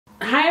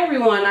Hi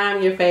everyone,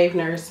 I'm your fave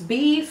nurse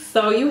B.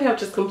 So you have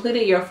just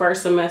completed your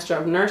first semester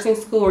of nursing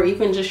school or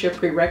even just your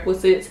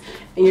prerequisites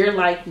and you're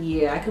like,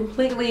 yeah, I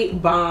completely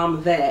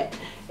bombed that.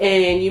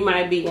 And you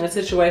might be in a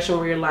situation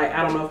where you're like,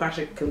 I don't know if I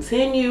should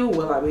continue.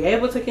 Will I be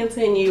able to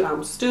continue?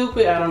 I'm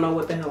stupid. I don't know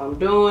what the hell I'm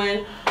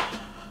doing.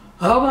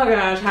 Oh my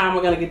gosh, how am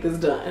I going to get this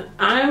done?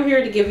 I'm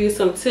here to give you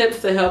some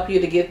tips to help you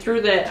to get through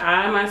that.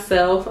 I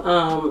myself,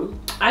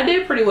 I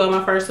did pretty well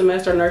my first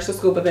semester of nursing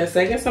school, but that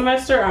second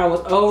semester I was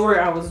over,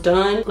 I was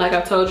done. Like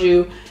I told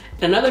you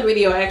in another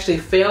video, I actually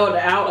failed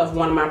out of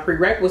one of my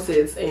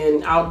prerequisites,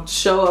 and I'll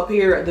show up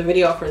here the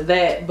video for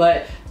that.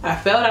 But I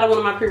failed out of one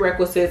of my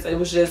prerequisites. It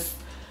was just,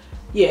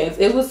 yeah,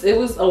 it was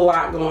a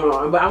lot going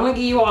on. But I'm gonna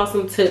give you all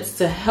some tips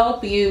to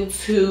help you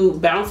to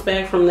bounce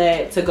back from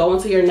that, to go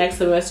into your next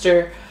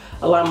semester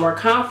a lot more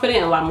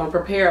confident, a lot more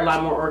prepared, a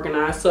lot more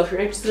organized. So if you're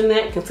interested in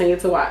that, continue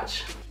to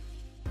watch.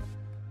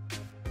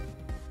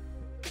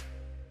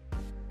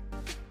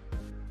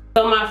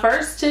 So my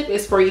first tip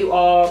is for you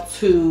all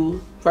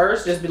to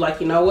first just be like,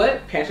 you know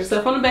what, pat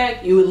yourself on the back.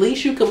 At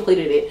least you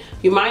completed it.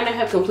 You might not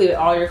have completed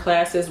all your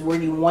classes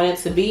where you wanted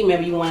to be.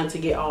 Maybe you wanted to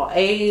get all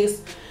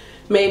A's.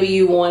 Maybe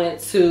you wanted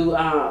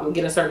to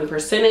get a certain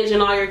percentage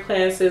in all your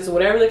classes.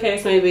 Whatever the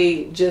case may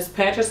be, just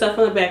pat yourself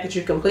on the back that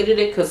you completed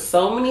it, because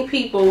so many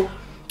people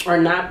are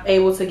not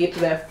able to get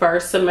through that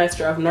first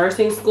semester of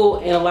nursing school,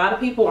 and a lot of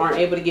people aren't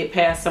able to get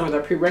past some of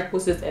their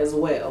prerequisites as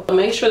well. So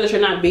make sure that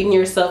you're not beating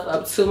yourself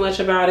up too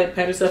much about it.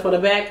 Pat yourself on the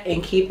back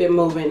and keep it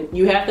moving.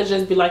 You have to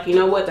just be like, you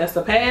know what, that's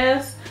the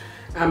past.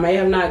 I may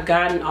have not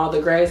gotten all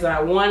the grades that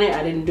I wanted.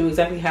 I didn't do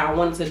exactly how I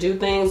wanted to do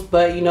things,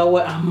 but you know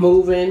what, I'm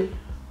moving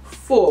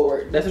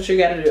forward. That's what you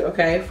got to do.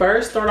 Okay,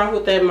 first start off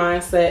with that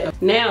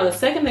mindset. Now the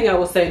second thing I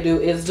would say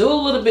do is do a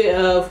little bit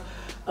of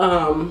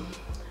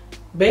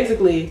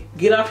basically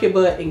get off your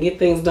butt and get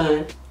things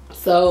done.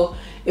 So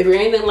if you're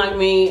anything like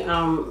me,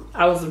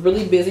 I was a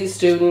really busy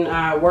student.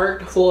 I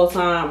worked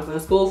full-time, I was in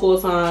school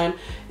full-time.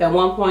 At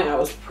one point I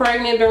was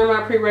pregnant during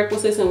my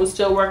prerequisites and was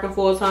still working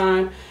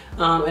full-time.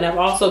 And I've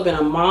also been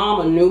a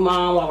mom, a new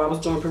mom, while I was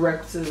doing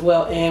prerequisites as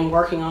well and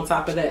working on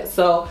top of that.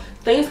 So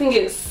things can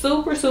get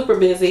super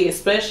busy,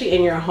 especially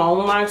in your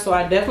home life. So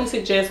I definitely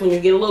suggest when you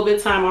get a little bit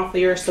of time off of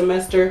your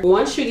semester,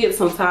 once you get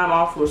some time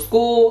off from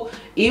school,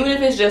 even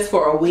if it's just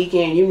for a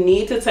weekend, you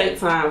need to take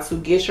time to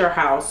get your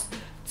house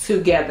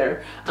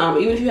together.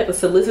 Even if you have to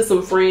solicit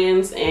some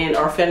friends and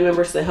or family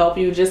members to help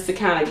you, just to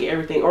kind of get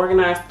everything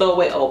organized, throw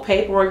away old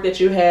paperwork that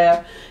you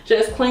have,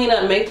 just clean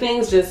up, make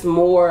things just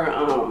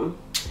more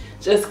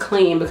just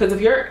clean. Because if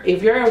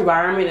your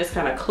environment is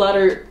kind of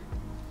cluttered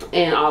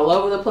and all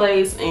over the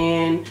place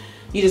and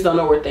you just don't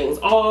know where things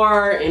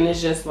are, and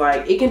it's just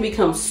like, it can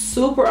become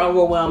super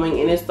overwhelming,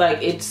 and it's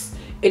like it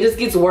just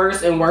gets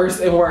worse and worse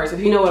and worse,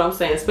 if you know what I'm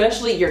saying.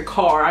 Especially your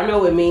car. I know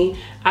with me,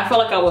 I felt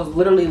like I was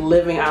literally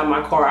living out of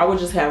my car. I would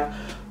just have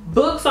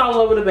books all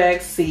over the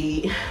back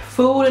seat,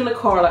 food in the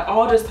car, like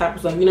all this type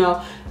of stuff, you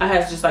know. I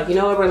was just like, you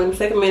know what, bro, let me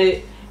take a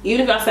minute.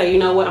 Even if I say, you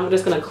know what, I'm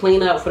just gonna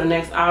clean up for the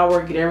next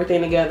hour, get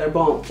everything together,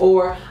 boom.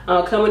 Or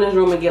come in this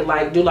room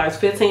and do like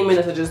 15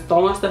 minutes of just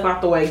throwing stuff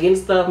out the way, getting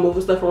stuff,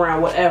 moving stuff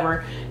around,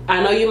 whatever.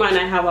 I know you might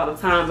not have a lot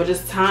of time, but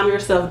just time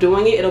yourself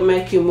doing it. It'll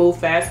make you move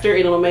faster.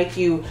 It'll make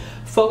you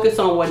focus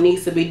on what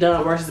needs to be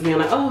done versus being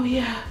like, oh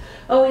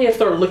yeah,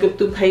 start looking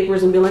through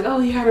papers and being like, oh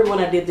yeah, I remember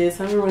when I did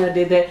this, I remember when I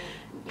did that.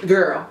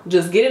 Girl,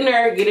 just get in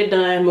there, get it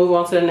done, move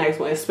on to the next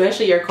one,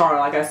 especially your car,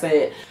 like I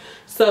said.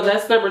 So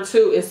that's number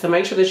 2, is to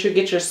make sure that you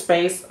get your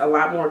space a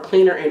lot more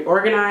cleaner and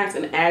organized,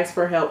 and ask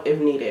for help if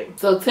needed.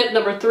 So tip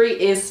number 3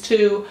 is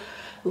to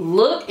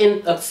look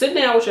and sit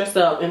down with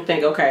yourself and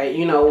think, okay,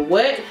 you know,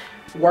 what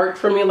worked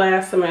for me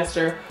last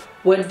semester,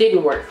 what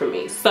didn't work for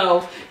me.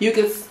 So you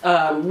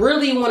can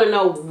really want to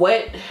know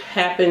what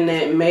happened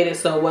that made it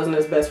so it wasn't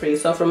as best for you.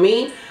 So for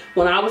me,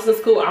 when I was in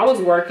school, I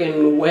was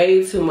working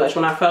way too much.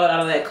 When I fell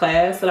out of that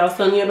class that I was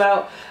telling you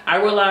about, I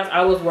realized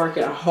I was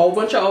working a whole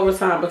bunch of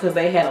overtime because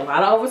they had a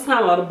lot of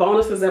overtime, a lot of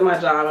bonuses at my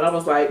job, and I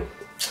was like,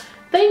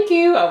 thank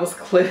you. I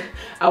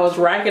was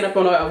racking up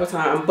on the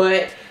overtime,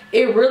 but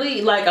it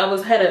really, like,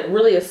 had to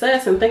really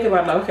assess and think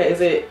about, like, okay, is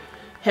it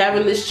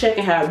having this check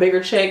and have a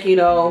bigger check, you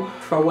know,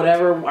 for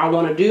whatever I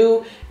want to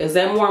do? Is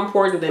that more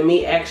important than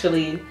me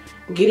actually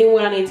getting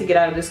what I need to get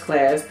out of this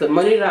class, the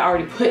money that I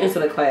already put into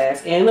the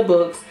class, and the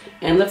books,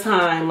 and the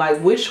time? Like,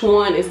 which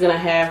one is going to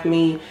have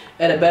me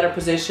at a better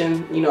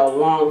position, you know,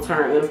 long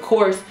term? And of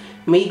course,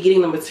 me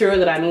getting the material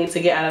that I needed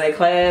to get out of that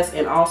class,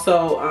 and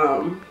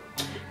also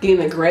getting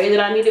the grade that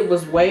I needed,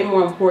 was way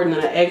more important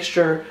than an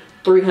extra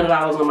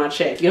 $300 on my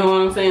check. You know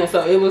what I'm saying?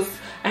 So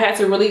I had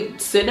to really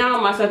sit down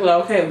with myself and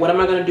like, okay, what am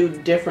I going to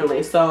do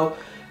differently? So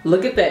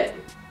look at that.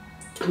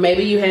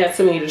 Maybe you had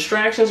too many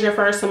distractions your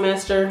first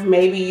semester.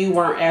 Maybe you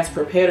weren't as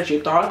prepared as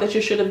you thought that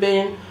you should have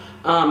been.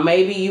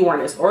 Maybe you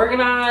weren't as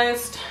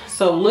organized.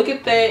 So look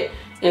at that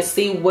and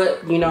see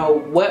what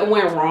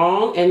went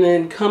wrong, and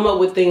then come up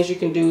with things you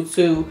can do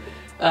to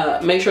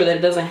make sure that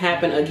it doesn't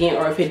happen again,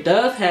 or if it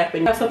does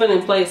happen, have something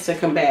in place to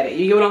combat it.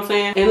 You get what I'm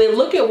saying? And then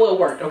look at what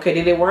worked. Okay,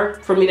 did it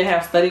work for me to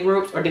have study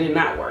groups, or did it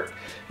not work?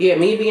 yeah,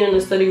 me being in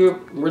the study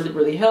group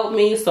really helped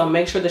me. So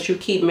make sure that you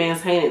keep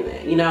maintaining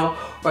that, you know.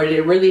 Or did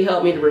it really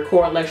help me to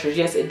record lectures?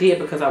 Yes, it did,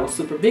 because I was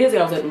super busy.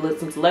 I was able to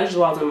listen to lectures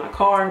while I was in my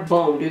car.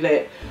 Boom, do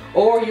that.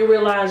 Or you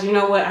realize, you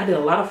know what, I did a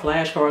lot of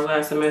flashcards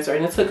last semester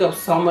and it took up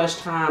so much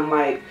time.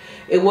 Like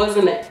it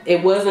wasn't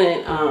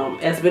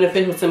as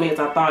beneficial to me as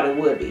I thought it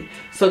would be.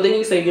 So then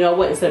you say, you know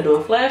what, instead of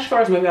doing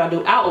flashcards, maybe I'll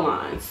do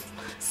outlines.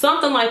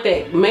 Something like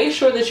that. Make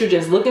sure that you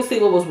just look and see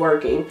what was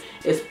working,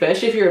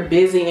 especially if you're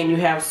busy and you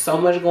have so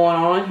much going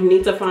on. You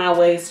need to find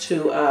ways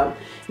to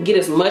get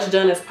as much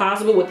done as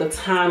possible with the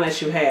time that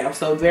you have.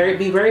 So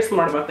be very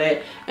smart about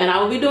that. And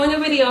I will be doing a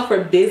video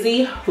for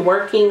busy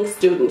working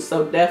students.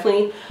 So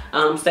definitely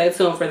stay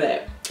tuned for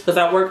that, because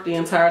I worked the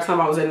entire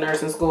time I was in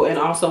nursing school and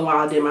also while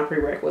I did my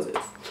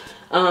prerequisites.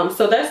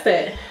 So that's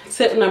that.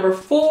 Tip number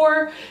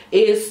 4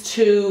 is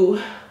to,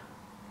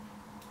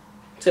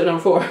 tip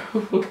number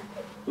 4.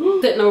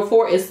 Tip number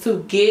 4 is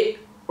to get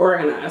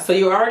organized. So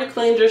you already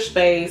cleaned your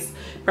space,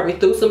 probably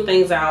threw some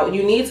things out.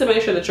 You need to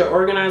make sure that you're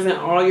organizing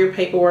all your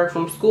paperwork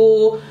from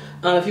school.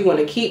 If you want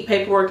to keep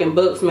paperwork and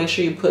books, make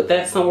sure you put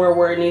that somewhere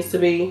where it needs to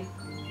be.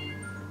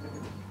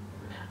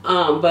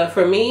 But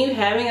for me,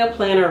 having a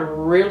planner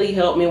really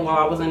helped me while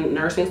I was in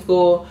nursing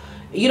school.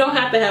 You don't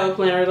have to have a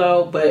planner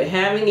though, but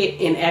having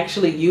it and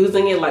actually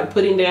using it, like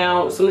putting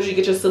down, as soon as you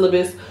get your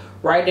syllabus,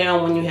 write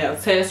down when you have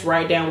tests,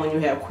 write down when you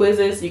have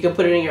quizzes. You can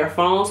put it in your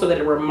phone so that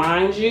it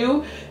reminds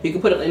you. You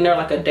can put it in there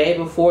like a day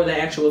before the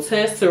actual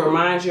test to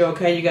remind you,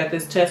 okay, you got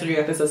this test or you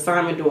got this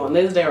assignment due on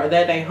this day or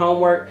that day,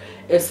 homework.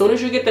 As soon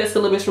as you get that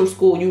syllabus from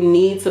school, you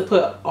need to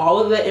put all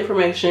of that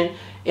information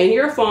in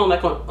your phone,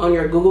 like on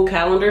your Google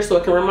Calendar, so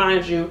it can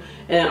remind you.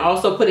 And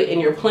also put it in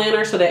your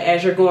planner so that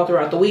as you're going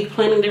throughout the week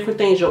planning different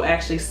things, you'll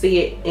actually see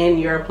it in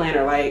your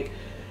planner. Like,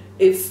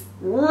 it's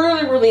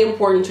really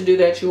important to do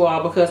that, you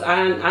all, because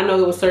I know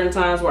there was certain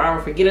times where I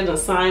would forget an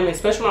assignment,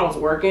 especially when I was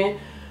working.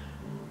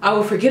 I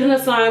would forget an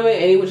assignment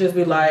and it would just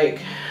be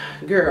like,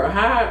 girl,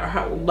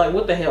 how like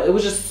what the hell? It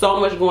was just so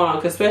much going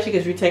on, especially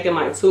because you're taking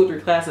like 2 or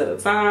 3 classes at a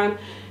time,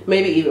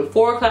 maybe even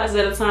 4 classes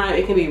at a time.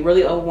 It can be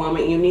really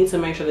overwhelming. You need to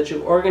make sure that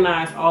you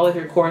organize all of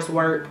your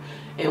coursework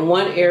in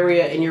one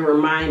area and you're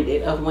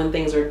reminded of when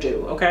things are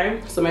due,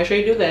 okay? So make sure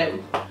you do that.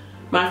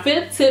 My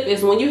 5th tip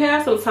is when you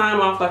have some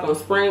time off, like on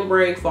spring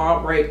break, fall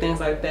break,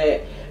 things like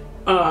that,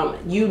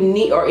 you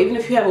need, or even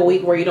if you have a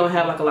week where you don't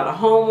have like a lot of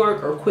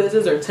homework or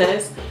quizzes or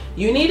tests,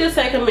 you need to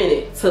take a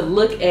minute to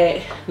look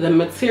at the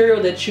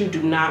material that you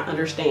do not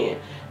understand.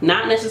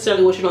 Not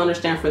necessarily what you don't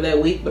understand for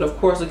that week, but of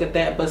course look at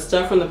that, but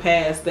stuff from the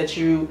past that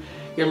you're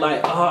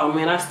like, oh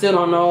man, I still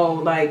don't know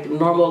like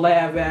normal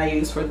lab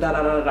values for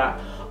da.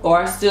 Or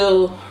I'm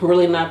still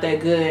really not that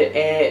good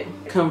at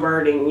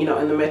converting, you know,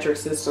 in the metric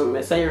system.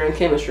 And say you're in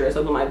chemistry or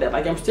something like that.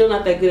 Like, I'm still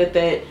not that good at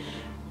that.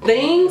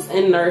 Things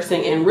in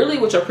nursing, and really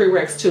with your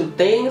prereqs too,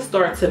 things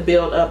start to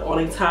build up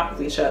on top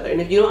of each other.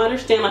 And if you don't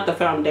understand like the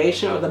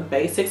foundation or the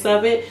basics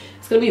of it,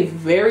 it's going to be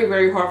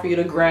very hard for you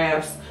to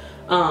grasp,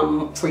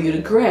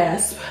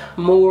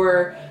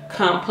 more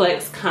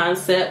complex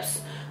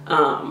concepts,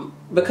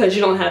 because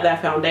you don't have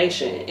that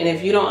foundation. And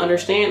if you don't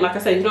understand, like I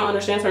said, if you don't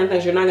understand certain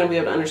things, you're not going to be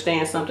able to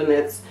understand something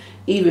that's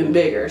even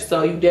bigger.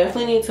 So you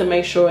definitely need to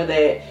make sure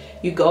that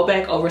you go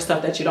back over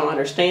stuff that you don't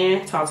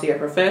understand. Talk to your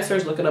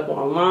professors, look it up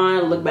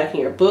online, look back in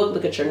your book,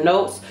 look at your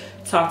notes,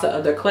 talk to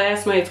other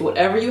classmates,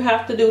 whatever you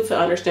have to do to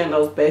understand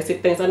those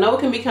basic things. I know it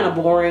can be kind of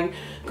boring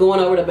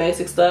going over the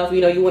basic stuff. You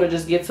know, you want to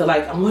just get to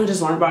like, I want to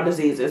just learn about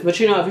diseases. But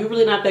you know, if you're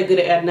really not that good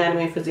at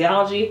anatomy and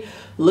physiology,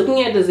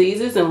 looking at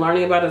diseases and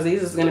learning about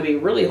diseases is going to be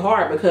really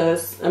hard,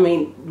 because I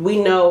mean,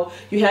 we know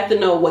you have to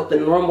know what the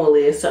normal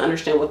is to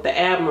understand what the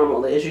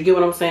abnormal is. You get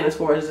what I'm saying as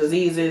far as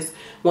diseases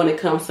when it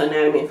comes to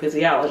anatomy and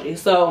physiology.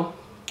 So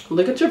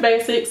look at your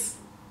basics,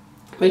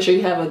 make sure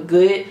you have a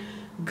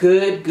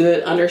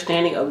good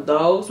understanding of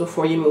those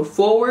before you move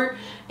forward,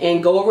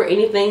 and go over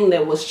anything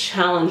that was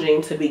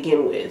challenging to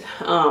begin with,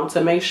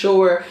 to make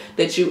sure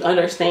that you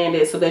understand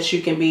it so that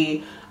you can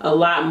be a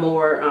lot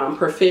more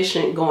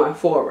proficient going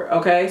forward.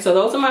 Okay, so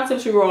those are my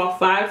tips. We were all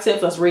 5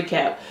 tips. Let's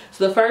recap.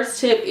 So the first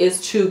tip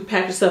is to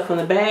pat yourself on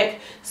the back,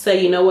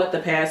 say, you know what, the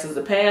past is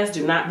the past.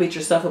 Do not beat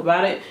yourself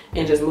about it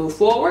and just move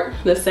forward.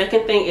 The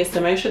second thing is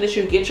to make sure that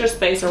you get your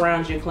space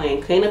around you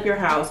clean. Clean up your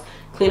house,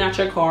 clean out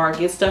your car,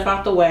 get stuff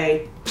out the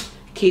way,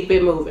 keep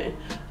it moving.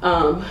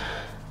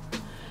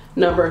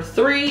 Number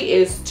 3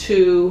 is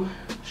to,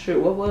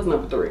 what was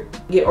number 3?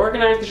 Get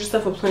organized, get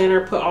yourself a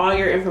planner, put all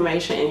your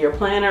information in your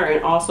planner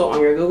and also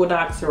on your Google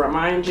Docs to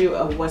remind you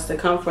of what's to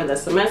come for the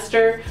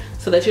semester,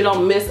 so that you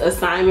don't miss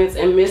assignments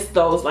and miss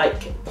those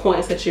like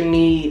points that you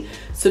need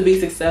to be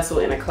successful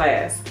in a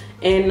class.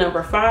 And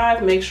number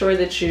 5, make sure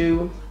that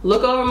you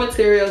look over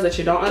materials that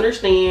you don't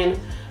understand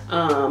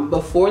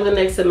before the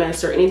next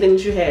semester. Anything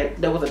that you had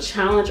that was a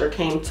challenge or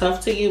came tough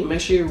to you, make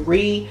sure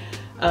you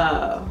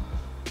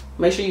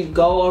Make sure you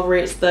go over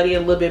it, study a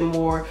little bit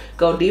more,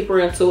 go deeper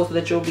into it so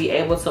that you'll be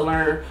able to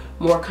learn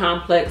more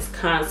complex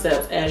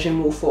concepts as you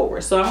move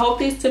forward. So I hope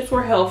these tips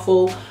were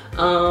helpful.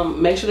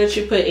 Make sure that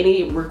you put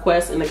any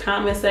requests in the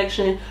comment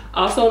section.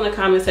 Also in the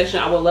comment section,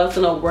 I would love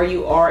to know where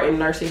you are in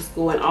nursing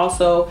school, and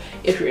also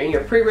if you're in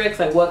your prereqs,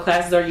 like what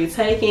classes are you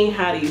taking?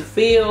 How do you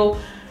feel?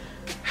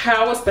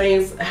 How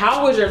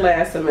was your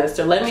last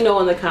semester? Let me know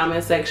in the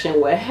comment section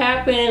what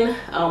happened.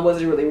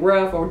 Was it really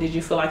rough, or did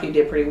you feel like you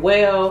did pretty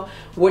well?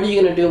 What are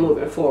you gonna do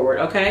moving forward?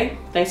 Okay,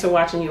 thanks for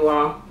watching, you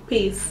all.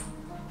 Peace.